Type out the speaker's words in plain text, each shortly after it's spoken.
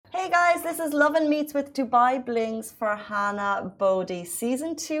guys, this is Lovin Meets with Dubai Bling's Farhana Bodhi.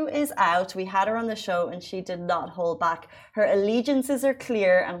 Season 2 is out. We had her on the show and she did not hold back. Her allegiances are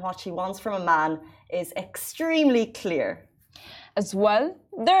clear and what she wants from a man is extremely clear. As well,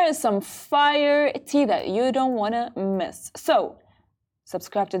 there is some fire tea that you don't want to miss. So,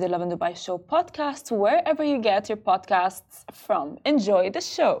 subscribe to the Lovin Dubai Show podcast wherever you get your podcasts from. Enjoy the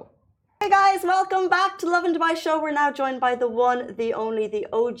show. Hey guys, welcome back to Lovin Dubai Show. We're now joined by the one, the only, the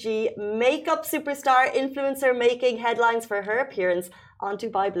OG makeup superstar influencer making headlines for her appearance on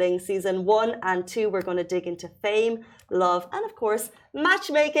Dubai Bling Season 1 and 2. We're going to dig into fame, love, and of course,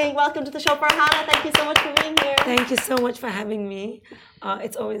 matchmaking. Welcome to the show, Farhana. Thank you so much for being here. Thank you so much for having me.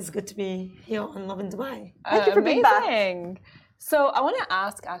 It's always good to be here on Lovin Dubai. Thank you for being back. So I want to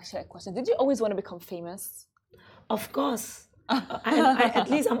ask actually a question. Did you always want to become famous? Of course. At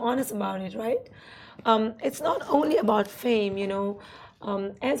least I'm honest about it, right? It's not only about fame, you know.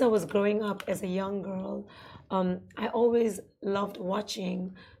 As I was growing up as a young girl, I always loved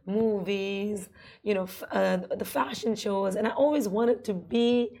watching movies, you know, the fashion shows, and I always wanted to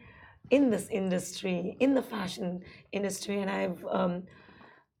be in this industry, in the fashion industry. And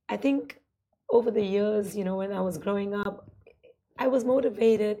I think over the years, you know, when I was growing up, I was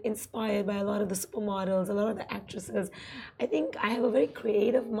motivated, inspired by a lot of the supermodels, a lot of the actresses. I think I have a very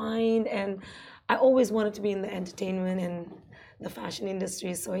creative mind and I always wanted to be in the entertainment and the fashion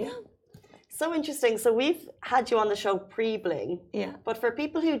industry. So, yeah. So interesting. So we've had you on the show pre-Bling. Yeah. But for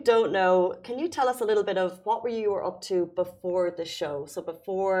people who don't know, can you tell us a little bit of what you were up to before the show? So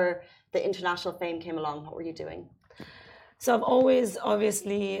before the international fame came along, what were you doing? So I've always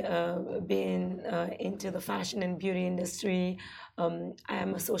obviously been into the fashion and beauty industry. I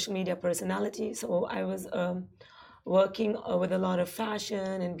am a social media personality, so I was working with a lot of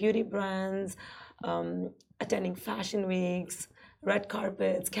fashion and beauty brands, attending fashion weeks, red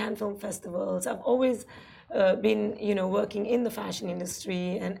carpets, Cannes Film Festivals. I've always been, you know, working in the fashion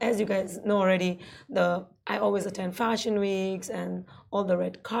industry, and as you guys know already, I always attend fashion weeks and all the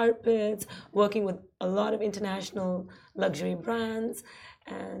red carpets, working with a lot of international luxury brands,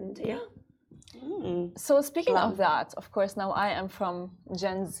 and yeah. So speaking of that, of course, now I am from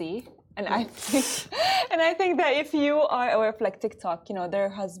Gen Z, and I think that if you are aware of like TikTok, you know, there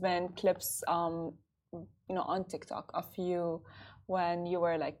has been clips, you know, on TikTok of you when you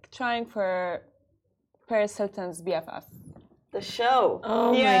were like trying for Paris Hilton's BFF. The show.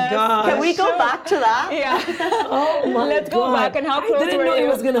 Oh my God. Can we go back to that? Yeah. Oh my God. Let's go back and how close I didn't know it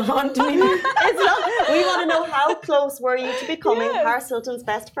was going to haunt me. We want to know how close were you to becoming Paris Hilton's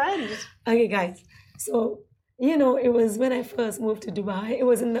best friend? Okay, guys. So, you know, it was when I first moved to Dubai. It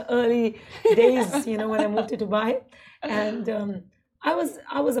was in the early days, you know, when I moved to Dubai. And I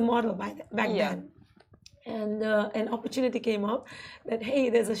was a model back then. And an opportunity came up that, hey,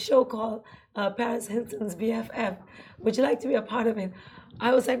 there's a show called Paris Hilton's BFF. Would you like to be a part of it?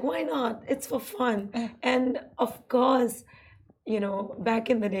 I was like, why not? It's for fun. And of course, you know,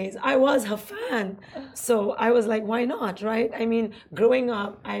 back in the days, I was her fan. So I was like, why not, right? I mean, growing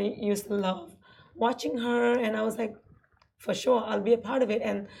up, I used to love watching her. And I was like, for sure, I'll be a part of it.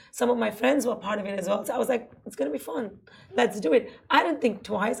 And some of my friends were part of it as well. So I was like, it's going to be fun. Let's do it. I didn't think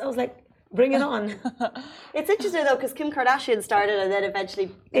twice. I was like, bring it on. It's interesting though, because Kim Kardashian started and then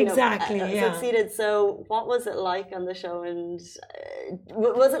eventually succeeded. So what was it like on the show? And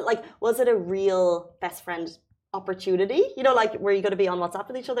was it a real best friend opportunity? You know, like were you going to be on WhatsApp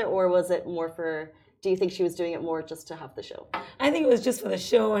with each other, or was it more for, do you think she was doing it more just to have the show? I think it was just for the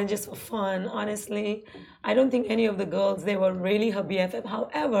show and just for fun, honestly. I don't think any of the girls, they were really her BFF.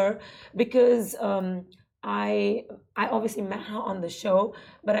 However, because I obviously met her on the show,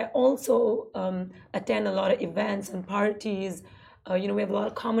 but I also attend a lot of events and parties. You know, we have a lot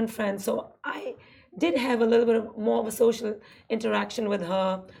of common friends. So I did have a little bit of more of a social interaction with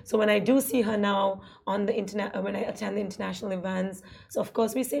her. So when I do see her now on the internet, when I attend the international events, so of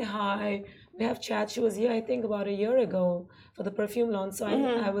course we say hi, we have chats. She was here, I think, about a year ago for the perfume launch. So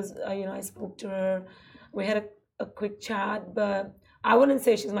I was, you know, I spoke to her. We had a quick chat, but I wouldn't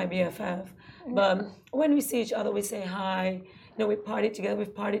say she's my BFF. But when we see each other, we say hi. You know, we partied together.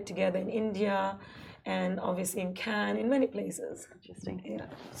 We've partied together in India and obviously in Cannes, in many places. Interesting. Yeah.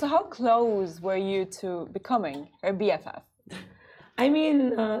 So how close were you to becoming her BFF? I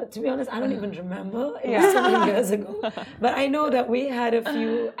mean, to be honest, I don't even remember. It was so many years ago. But I know that we had a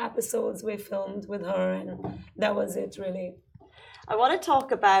few episodes we filmed with her, and that was it, really. I want to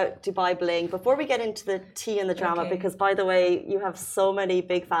talk about Dubai Bling before we get into the tea and the drama, because by the way, you have so many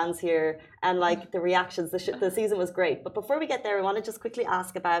big fans here, and like the reactions, the season was great. But before we get there, I want to just quickly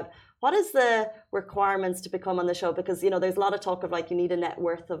ask about what is the requirements to become on the show? Because, you know, there's a lot of talk of like you need a net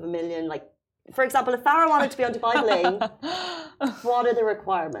worth of $1 million. Like, for example, if Farah wanted to be on Dubai Bling, what are the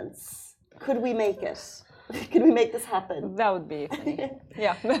requirements? Could we make it? Could we make this happen? That would be funny.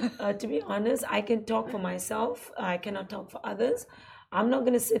 Yeah. To be honest, I can talk for myself. I cannot talk for others. I'm not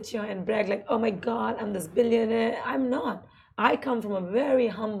going to sit here and brag like, oh my God, I'm this billionaire. I'm not. I come from a very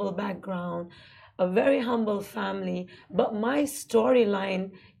humble background, a very humble family. But my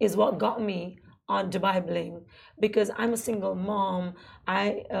storyline is what got me on Dubai Bling, because I'm a single mom.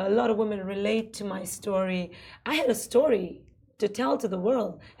 A lot of women relate to my story. I had a story to tell to the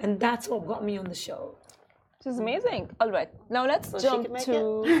world, and that's what got me on the show. Which is amazing. All right, now let's jump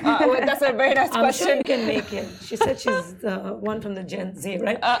to. Wait, that's a very nice I'm question. sure you can make it. She said she's the one from the Gen Z,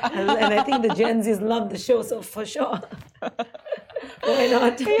 right? And I think the Gen Zs love the show, so for sure. Why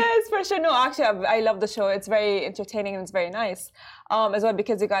not? Yes, for sure. No, actually, I love the show. It's very entertaining and it's very nice, as well,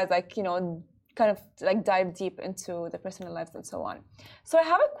 because you guys kind of like dive deep into the personal lives and so on. So I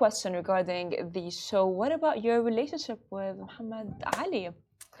have a question regarding the show. What about your relationship with Muhammad Ali?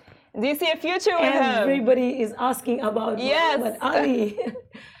 Do you see a future with him? Everybody is asking about Muhammad Ali.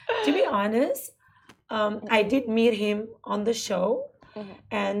 To be honest, I did meet him on the show,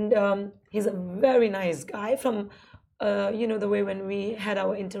 and he's a very nice guy. From the way when we had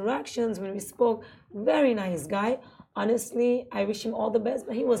our interactions, when we spoke, very nice guy. Honestly, I wish him all the best,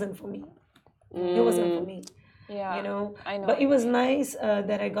 but he wasn't for me. It wasn't for me. Yeah, I know. But it was nice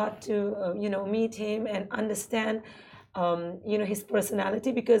that I got to meet him and understand his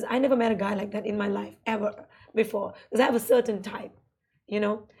personality, because I never met a guy like that in my life ever before, because I have a certain type,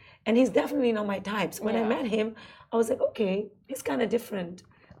 and he's definitely not my type. So when I met him, I was like, okay, he's kind of different.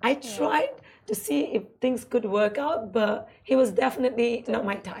 I tried to see if things could work out, but he was definitely not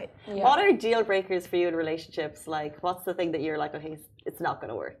my type. Yeah. What are deal breakers for you in relationships? Like, what's the thing that you're like, okay, it's not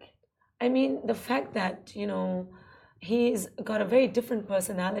going to work? I mean, the fact that, he's got a very different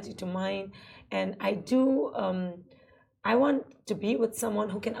personality to mine, and I want to be with someone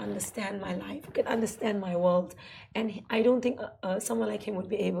who can understand my life, who can understand my world. And I don't think someone like him would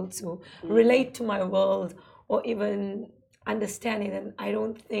be able to relate to my world or even understand it. And I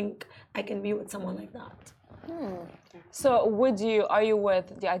don't think I can be with someone like that. So are you with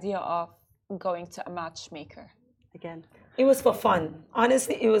the idea of going to a matchmaker? Again. It was for fun.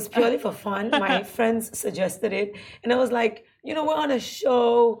 Honestly, it was purely for fun. My friends suggested it. And I was like, we're on a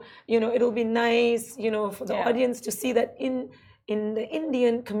show, it'll be nice, for the audience to see that in the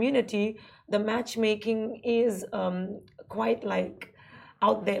Indian community, the matchmaking is quite like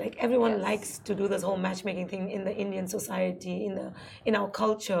out there. Like everyone likes to do this whole matchmaking thing in the Indian society, in our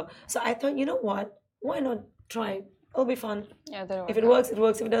culture. So I thought, you know what? Why not try? It'll be fun. Yeah, if it works, it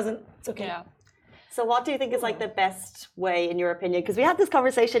works. If it doesn't, it's okay. Yeah. So what do you think is like the best way, in your opinion? Because we had this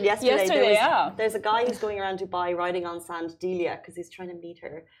conversation yesterday. There's a guy who's going around Dubai riding on sand, Delia, because he's trying to meet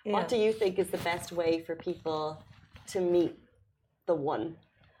her. Yeah. What do you think is the best way for people to meet the one?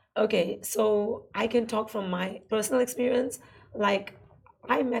 Okay, so I can talk from my personal experience. Like,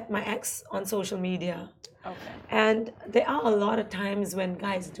 I met my ex on social media. Okay. And there are a lot of times when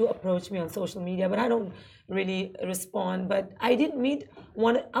guys do approach me on social media, but I don't really respond. But I did meet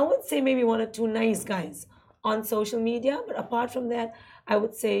I would say maybe one or two nice guys on social media. But apart from that, I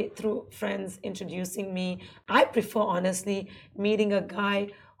would say through friends introducing me. I prefer, honestly, meeting a guy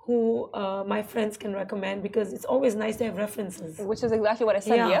who my friends can recommend, because it's always nice to have references. Which is exactly what I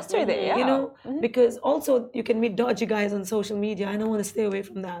said yesterday. Yeah. Because also you can meet dodgy guys on social media. I don't want to stay away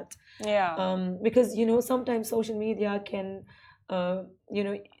from that. Yeah. Because, sometimes social media can,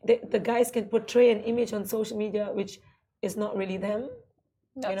 the guys can portray an image on social media which is not really them.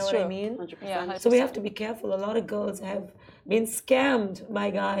 That's what I mean? 100%. Yeah, so we have to be careful. A lot of girls have been scammed by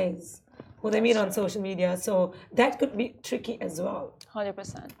guys who they meet on social media. So that could be tricky as well.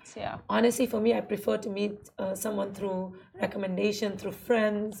 100%, yeah. Honestly, for me, I prefer to meet someone through recommendation, through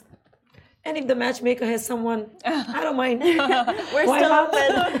friends. And if the matchmaker has someone, I don't mind. We're still open.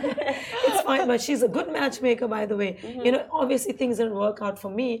 It's fine, but she's a good matchmaker, by the way. Obviously things didn't work out for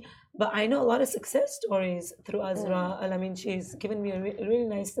me, but I know a lot of success stories through Azra. And I mean, she's given me really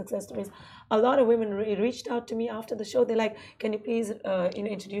nice success stories. A lot of women reached out to me after the show. They're like, can you please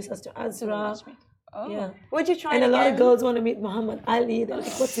introduce us to Azra? Oh. Yeah. Would you try And it a lot again? of girls want to meet Muhammad Ali. They're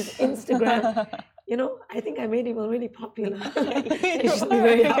like, what's his Instagram? I think I made him already popular. You should be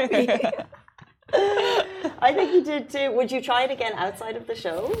very happy. I think you did too. Would you try it again outside of the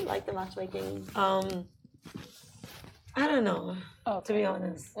show, like the matchmaking? I don't know, to be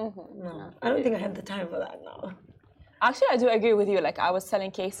honest. No, I don't think I have the time for that now. Actually, I do agree with you. Like I was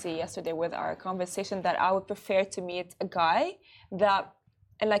telling Casey yesterday with our conversation that I would prefer to meet a guy that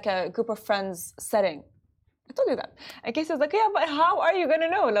in like a group of friends setting. I told you that. And Casey was like, yeah, but how are you gonna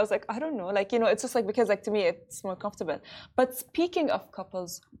know? And I was like, I don't know. Like, it's just like because like to me it's more comfortable. But speaking of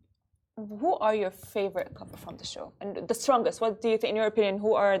couples, who are your favorite couple from the show? And the strongest? What do you think, in your opinion,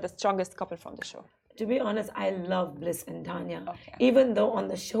 who are the strongest couple from the show? To be honest, I love Bliss and Tanya. Okay. Even though on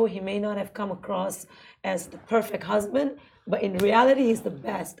the show he may not have come across as the perfect husband, but in reality he's the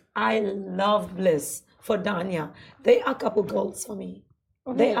best. I love Bliss for Tanya. They are couple goals for me.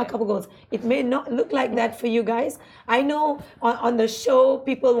 They are couple goals. It may not look like that for you guys. I know on the show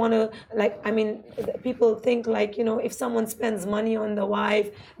people want to people think like, if someone spends money on the wife,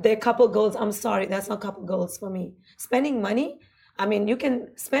 they're couple goals. I'm sorry, that's not couple goals for me. Spending money, you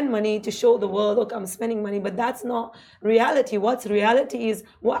can spend money to show the world, look, I'm spending money, but that's not reality. What's reality is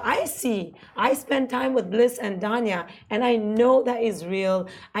what I see. I spend time with Bliss and Danya, and I know that is real.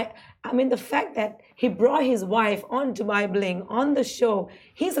 The fact that he brought his wife on Dubai Bling on the show,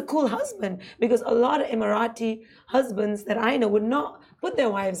 he's a cool husband, because a lot of Emirati husbands that I know would not put their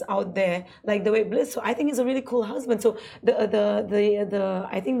wives out there like the way Bliss. So I think he's a really cool husband. So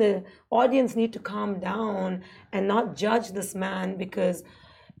I think the audience need to calm down and not judge this man, because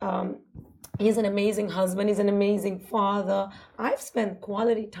he's an amazing husband. He's an amazing father. I've spent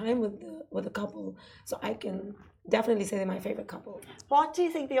quality time with the couple, so I can definitely say they're my favorite couple. What do you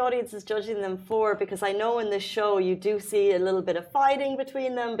think the audience is judging them for? Because I know in the show you do see a little bit of fighting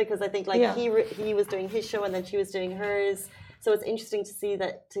between them, because I think he was doing his show and then she was doing hers. So it's interesting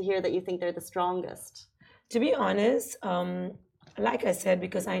to hear that you think they're the strongest. To be honest, like I said,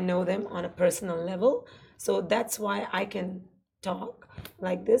 because I know them on a personal level, so that's why I can talk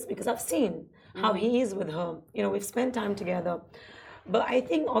like this, because I've seen how he is with her. We've spent time together. But I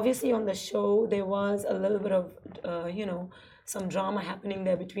think obviously on the show there was a little bit of some drama happening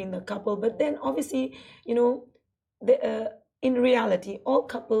there between the couple. But then obviously in reality all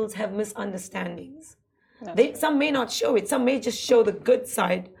couples have misunderstandings. Some may not show it. Some may just show the good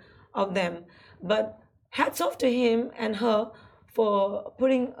side of them. But hats off to him and her for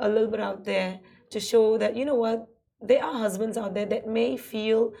putting a little bit out there to show that, there are husbands out there that may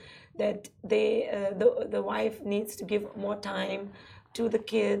feel that the wife needs to give more time to the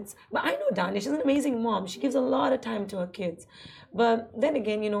kids. But I know Dani, she's an amazing mom. She gives a lot of time to her kids. But then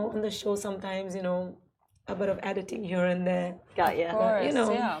again, on the show sometimes, a bit of editing here and there. Got you. Of course,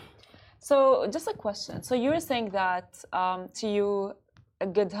 yeah. So just a question. So you were saying that to you, a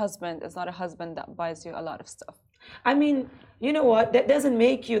good husband is not a husband that buys you a lot of stuff. You know what? That doesn't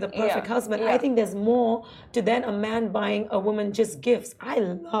make you the perfect husband. I think there's more to than a man buying a woman just gifts. I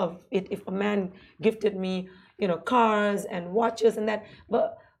love it if a man gifted me, cars and watches and that.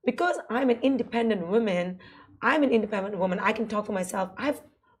 But because I'm an independent woman, I can talk for myself. I've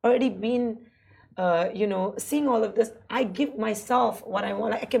already been, seeing all of this. I give myself what I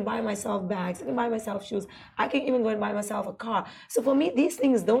want. I can buy myself bags. I can buy myself shoes. I can even go and buy myself a car. So for me, these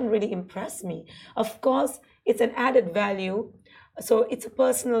things don't really impress me. Of course, it's an added value. So it's a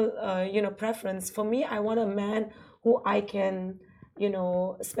personal, preference. For me, I want a man who I can,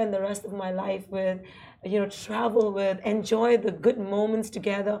 spend the rest of my life with, travel with, enjoy the good moments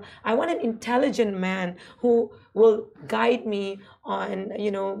together. I want an intelligent man who will guide me on,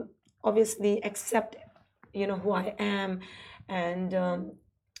 obviously accept, who I am, and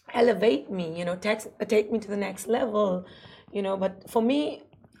elevate me, take me to the next level, But for me,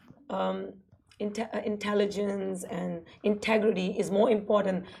 intelligence and integrity is more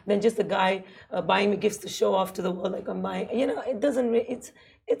important than just a guy buying me gifts to show off to the world, like I'm buying. It doesn't.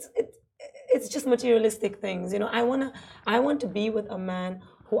 It's just materialistic things. I want to be with a man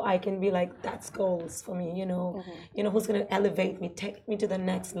who I can be like, that's goals for me. Who's gonna elevate me, take me to the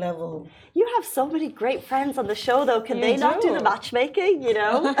next level. You have so many great friends on the show, though. Can they not do the matchmaking?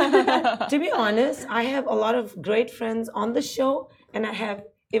 To be honest, I have a lot of great friends on the show, and I have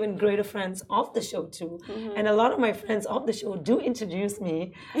even greater friends off the show too. And a lot of my friends off the show do introduce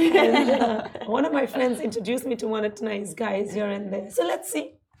me. And one of my friends introduced me to one of tonight's guys here and there. So let's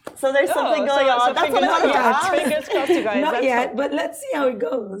see. So there's something going on. So that's what I wanted to ask. Fingers crossed, you guys. Not yet, but let's see how it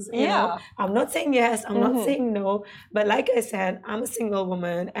goes. You know? I'm not saying yes, I'm not saying no. But like I said, I'm a single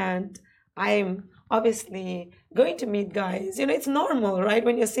woman, and I'm obviously going to meet guys. It's normal, right?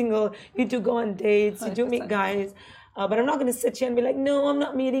 When you're single, you do go on dates, you do meet guys. But I'm not going to sit here and be like, no, I'm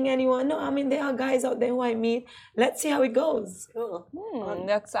not meeting anyone. No, there are guys out there who I meet. Let's see how it goes. Cool.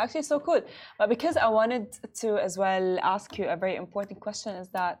 That's actually so cool. But because I wanted to as well ask you a very important question, is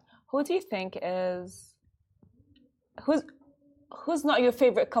that who do you think is who's not your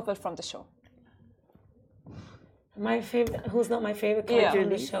favorite couple from the show? My favorite, who's not my favorite couple on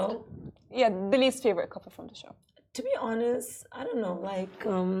the show? Yeah, the least favorite couple from the show. To be honest, I don't know. Like,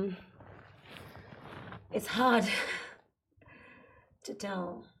 it's hard to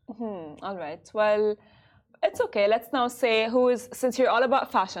tell. All right. Well, it's okay. Let's now say since you're all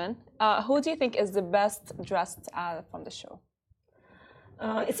about fashion, who do you think is the best dressed from the show?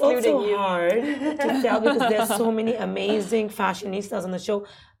 It's also hard to tell because there's so many amazing fashionistas on the show.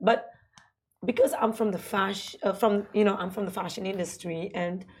 But because I'm from the I'm from the fashion industry,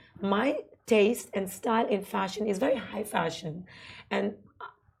 and my taste and style in fashion is very high fashion, and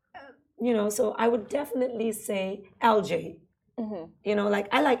so I would definitely say LJ. Like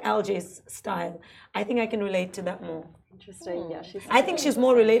I like LJ's style. I think I can relate to that more. Interesting. Yeah, I think she's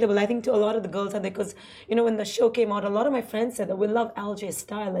more relatable. I think to a lot of the girls out there, because when the show came out, a lot of my friends said that we love LJ's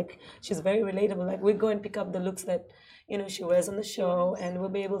style. Like she's very relatable. Like we go and pick up the looks that she wears on the show, and we'll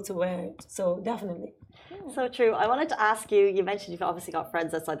be able to wear it. So definitely. So true. I wanted to ask you. You mentioned you've obviously got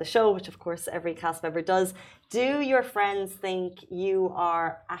friends outside the show, which of course every cast member does. Do your friends think you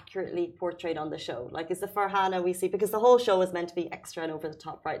are accurately portrayed on the show? Like, is the Farhana we see, because the whole show is meant to be extra and over the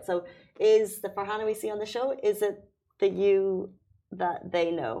top, right? So, is the Farhana we see on the show? Is it the you that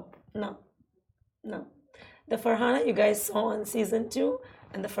they know? No. The Farhana you guys saw on season 2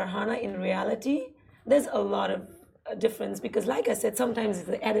 and the Farhana in reality, there's a lot of difference, because like I said, sometimes it's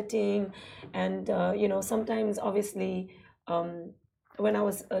the editing, and sometimes obviously when I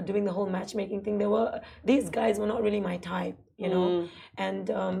was doing the whole matchmaking thing, these guys were not really my type, and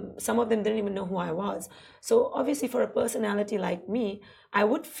some of them didn't even know who I was. So obviously for a personality like me, I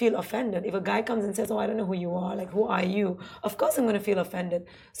would feel offended if a guy comes and says, oh, I don't know who you are, like, who are you? Of course I'm going to feel offended.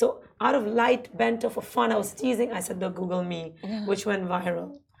 So out of light banter for fun, I was teasing, I said, they'll Google me, which went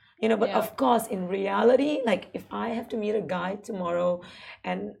viral. But of course, in reality, like if I have to meet a guy tomorrow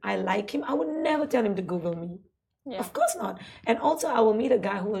and I like him, I would never tell him to Google me. Yeah. Of course not. And also, I will meet a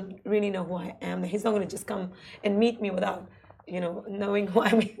guy who will really know who I am. He's not going to just come and meet me without, knowing who I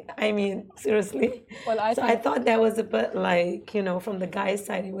am. I mean, seriously. Well, I thought that was a bit like, from the guy's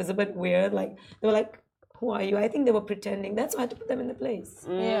side, it was a bit weird. Like, they were like, who are you? I think they were pretending. That's why I had to put them in the place.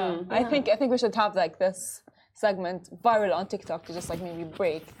 Yeah. I think we should have like this segment viral on TikTok to just like maybe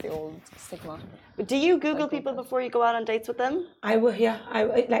break the old stigma. But do you Google people before you go out on dates with them? I will, yeah.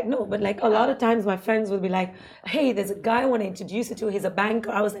 A lot of times my friends will be like, hey, there's a guy I want to introduce you to. He's a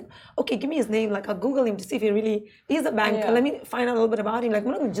banker. I was like, okay, give me his name. Like, I'll Google him to see if he really is a banker. Yeah. Let me find out a little bit about him. Like,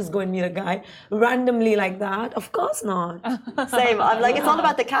 we're not going to just go and meet a guy randomly like that. Of course not. Same. I'm like, it's all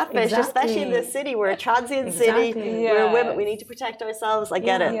about the catfish, especially in this city. We're a transient city. We're women. We need to protect ourselves. I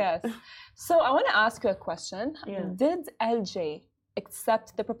get it. Yes. So I want to ask you a question. Yeah. Did LJ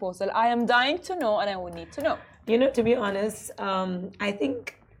accept the proposal? I am dying to know, and I would need to know. To be honest, I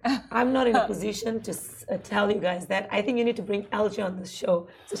think I'm not in a position to tell you guys that. I think you need to bring LJ on the show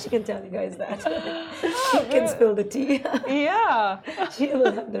so she can tell you guys that. She can spill the tea. Yeah. She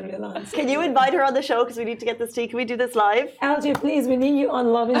will have the real answer. Can you invite her on the show because we need to get this tea? Can we do this live? LJ, please, we need you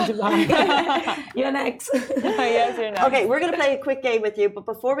on Lovin Dubai. You're next. Yes, you're next. Okay, we're going to play a quick game with you, but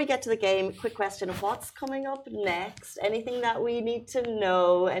before we get to the game, quick question. What's coming up next? Anything that we need to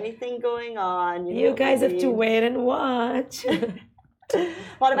know? Anything going on? You guys have to wait and watch.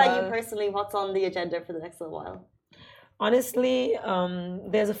 What about you personally? What's on the agenda for the next little while? Honestly,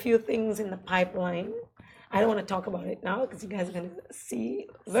 there's a few things in the pipeline. I don't want to talk about it now because you guys are going to see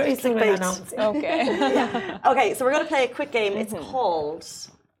very soon when I announce it. Okay. Yeah. Okay, so we're going to play a quick game. It's called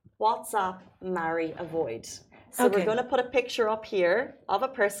WhatsApp Marry Avoid. So we're going to put a picture up here of a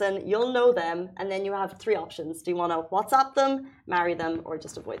person. You'll know them, and then you have 3 options. Do you want to WhatsApp them, marry them, or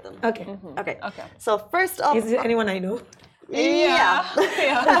just avoid them? Okay. Okay. So first up, is it anyone I know? Yeah.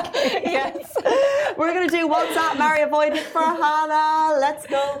 Yes. We're going to do WhatsApp Marry Avoid with Farhana. Let's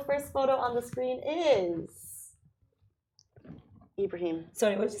go. First photo on the screen is Ibrahim.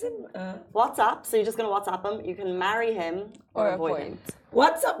 Sorry, what did you say? WhatsApp. So you're just going to WhatsApp him. You can marry him or avoid him.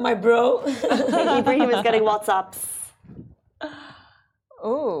 What's up, my bro? Ibrahim is getting WhatsApps.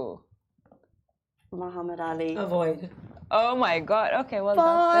 Oh. Muhammad Ali. Avoid. Oh my God. Okay, well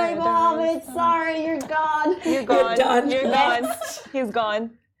bye, Mohammed. Sorry, you're gone. You're gone. You're gone. He's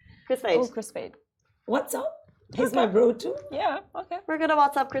gone. Chris Fade. Oh, Chris Fade. What's up? He's my bro too. Yeah. Okay. We're gonna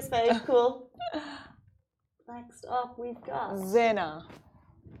WhatsApp Chris Fade. Cool. Next up, we've got Zena.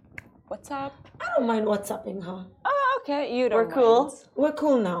 What's up? I don't mind WhatsApping her. Oh, okay. You don't. We're cool. Mind. We're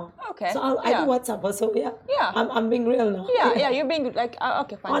cool now. Okay. So I do WhatsApp her. So yeah. Yeah. I'm being real now. Yeah. You're being like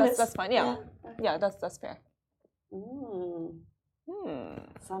okay, fine. That's fine. Yeah. Yeah. That's fair.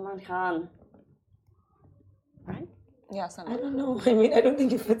 Salman Khan. Right? Yes, I don't know. I mean, I don't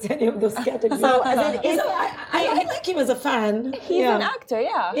think he fits any of those categories. So, as in, I like him as a fan. He's an actor,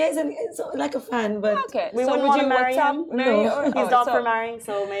 yeah. Yeah, he's like a fan, but Okay, we so wouldn't would want you to marry WhatsApp him. marry No. or He's not for marrying,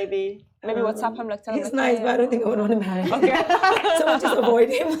 so maybe. Maybe WhatsApp him, like tell him. he's like, nice, hey, but I don't think I would want to marry him. Okay. So we'll just avoid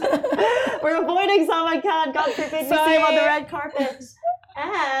him. We're avoiding Salman Khan. God forbid we see him on the red carpet.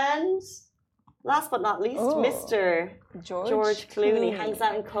 And last but not least, Oh. Mr. George Clooney hangs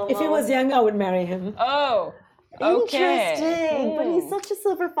out in Como. If he was young, I would marry him. Oh, okay. Interesting, but he's such a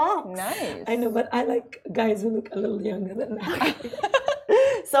silver fox. Nice. I know, but I like guys who look a little younger than that.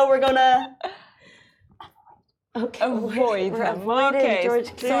 So we're gonna Okay. Avoid we're him. avoiding Okay. George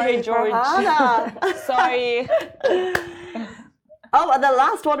Clooney. Sorry, George. Farhana. Sorry. Oh, and the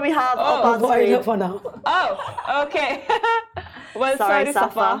last one we have up on Avoid screen. her for now. Oh, okay. Well, Sorry,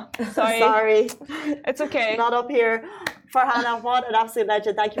 Safa. Sorry. Sorry. It's okay. Not up here. Farhana, what an absolute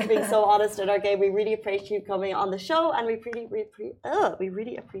legend. Thank you for being so honest in our game. We really appreciate you coming on the show, and we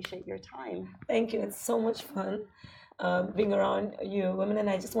really appreciate your time. Thank you. It's so much fun being around you women. And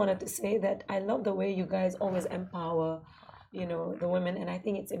I just wanted to say that I love the way you guys always empower, the women. And I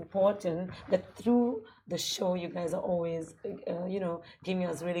think it's important that through the show, you guys are always, giving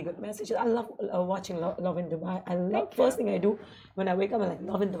us really good messages. I love watching Love in Dubai. I love, first thing I do when I wake up, I'm like,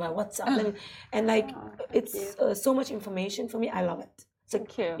 Love in Dubai, what's up? And it's so much information for me. I love it. So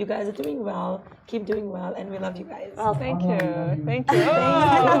Thank you. You guys are doing well. Keep doing well, and we love you guys. Oh, thank you. Thank you.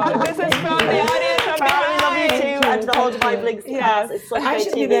 Oh, this is from the audience. Farhana, we love you too, and the whole Dubai Bling cast. It's so I great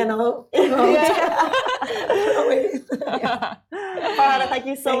should to be there now. Farhana, thank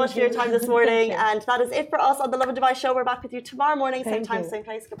you so much for your time this morning. And that is it for us on the Lovin Dubai show. We're back with you tomorrow morning, same time, same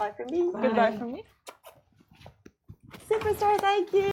place. Goodbye from me. Goodbye from me. Superstar, thank you.